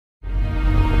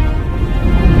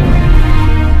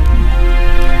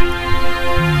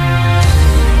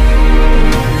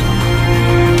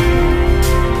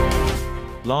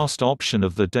last option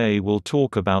of the day will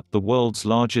talk about the world's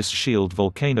largest shield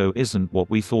volcano isn't what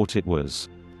we thought it was.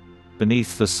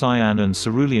 Beneath the cyan and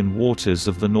cerulean waters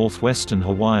of the northwestern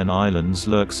Hawaiian Islands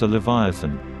lurks a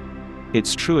leviathan.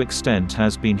 Its true extent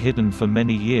has been hidden for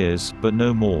many years, but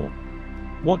no more.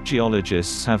 What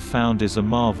geologists have found is a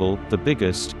marvel, the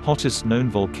biggest, hottest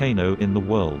known volcano in the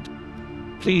world.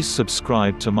 Please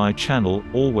subscribe to my channel,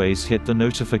 always hit the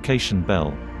notification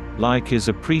bell. Like is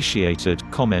appreciated,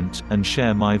 comment, and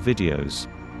share my videos.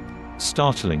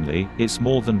 Startlingly, it's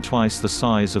more than twice the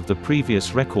size of the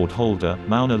previous record holder,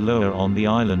 Mauna Loa on the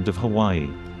island of Hawaii.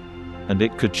 And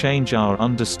it could change our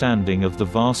understanding of the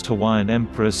vast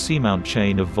Hawaiian-Emperor seamount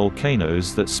chain of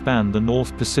volcanoes that span the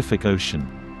North Pacific Ocean.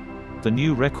 The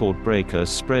new record breaker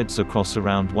spreads across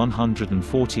around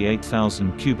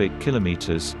 148,000 cubic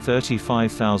kilometers,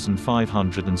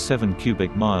 35,507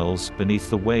 cubic miles beneath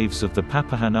the waves of the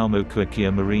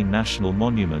Pūhāhonu Marine National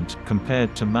Monument,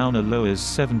 compared to Mauna Loa's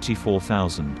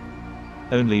 74,000.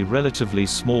 Only relatively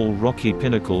small rocky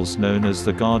pinnacles known as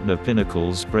the Gardner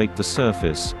Pinnacles break the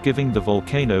surface, giving the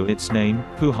volcano its name,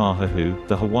 Pūhāhonu,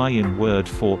 the Hawaiian word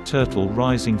for turtle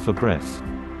rising for breath.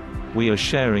 We are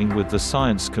sharing with the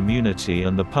science community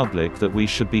and the public that we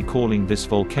should be calling this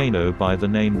volcano by the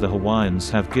name the Hawaiians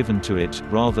have given to it,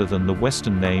 rather than the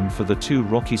Western name for the two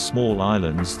rocky small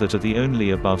islands that are the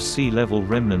only above sea level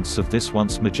remnants of this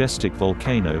once majestic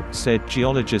volcano, said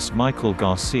geologist Michael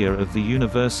Garcia of the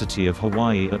University of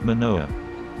Hawaii at Manoa.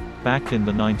 Back in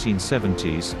the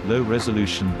 1970s,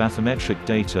 low-resolution bathymetric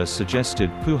data suggested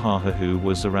Pūhāhonu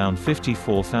was around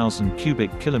 54,000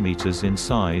 cubic kilometers in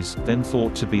size, then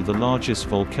thought to be the largest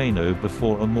volcano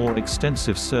before a more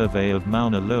extensive survey of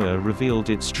Mauna Loa revealed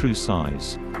its true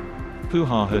size.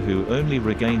 Pūhāhonu only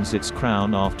regains its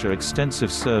crown after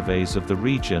extensive surveys of the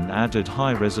region added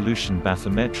high-resolution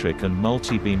bathymetric and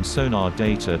multi-beam sonar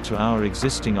data to our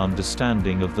existing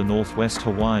understanding of the Northwest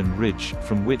Hawaiian Ridge,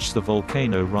 from which the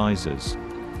volcano rises.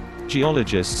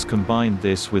 Geologists combined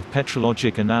this with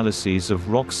petrologic analyses of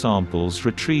rock samples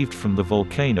retrieved from the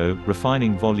volcano,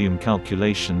 refining volume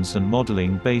calculations and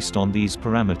modeling based on these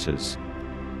parameters.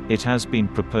 It has been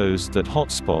proposed that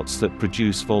hotspots that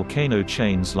produce volcano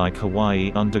chains like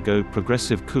Hawaii undergo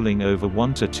progressive cooling over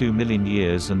 1 to 2 million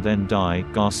years and then die,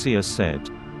 Garcia said.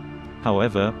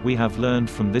 However, we have learned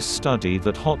from this study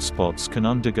that hotspots can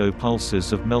undergo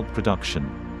pulses of melt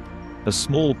production. A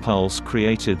small pulse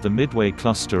created the Midway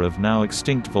cluster of now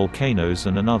extinct volcanoes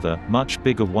and another, much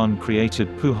bigger one created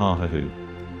Pūhāhonu.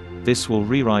 This will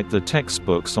rewrite the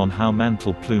textbooks on how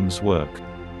mantle plumes work.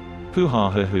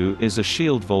 Pūhāhonu is a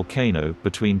shield volcano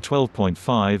between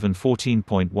 12.5 and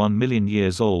 14.1 million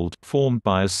years old, formed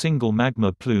by a single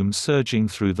magma plume surging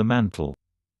through the mantle.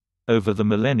 Over the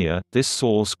millennia, this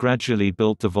source gradually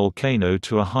built the volcano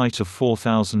to a height of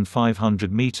 4,500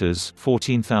 meters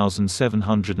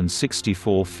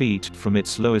 (14,764 feet) from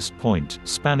its lowest point,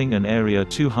 spanning an area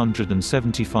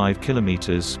 275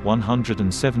 kilometers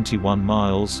 (171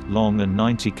 miles) long and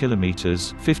 90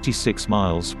 kilometers (56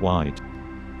 miles) wide.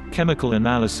 Chemical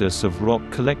analysis of rock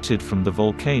collected from the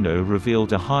volcano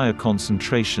revealed a higher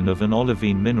concentration of an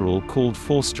olivine mineral called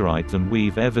forsterite than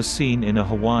we've ever seen in a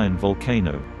Hawaiian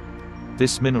volcano.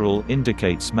 This mineral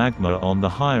indicates magma on the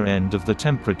higher end of the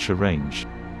temperature range.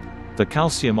 The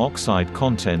calcium oxide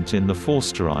content in the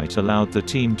forsterite allowed the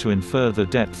team to infer the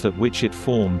depth at which it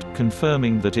formed,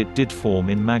 confirming that it did form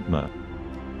in magma.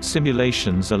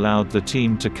 Simulations allowed the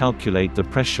team to calculate the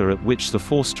pressure at which the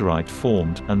forsterite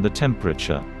formed, and the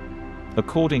temperature.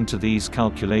 According to these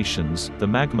calculations, the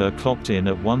magma clocked in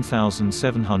at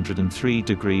 1,703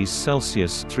 degrees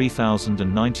Celsius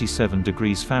 (3,097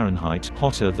 degrees Fahrenheit)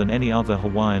 hotter than any other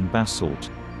Hawaiian basalt.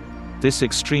 This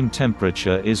extreme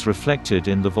temperature is reflected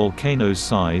in the volcano's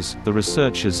size, the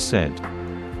researchers said.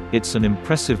 It's an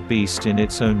impressive beast in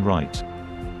its own right.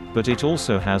 But it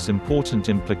also has important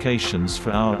implications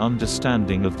for our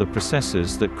understanding of the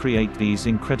processes that create these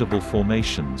incredible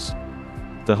formations.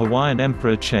 The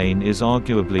Hawaiian-Emperor chain is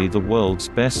arguably the world's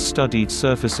best-studied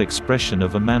surface expression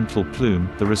of a mantle plume,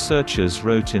 the researchers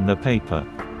wrote in their paper.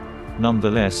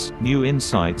 Nonetheless, new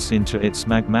insights into its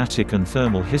magmatic and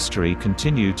thermal history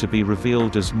continue to be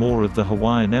revealed as more of the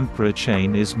Hawaiian-Emperor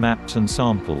chain is mapped and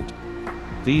sampled.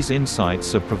 These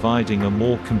insights are providing a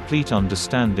more complete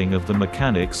understanding of the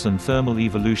mechanics and thermal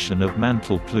evolution of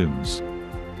mantle plumes.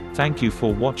 Thank you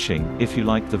for watching. If you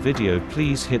liked the video,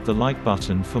 please hit the like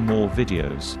button for more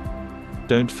videos.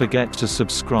 Don't forget to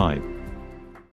subscribe.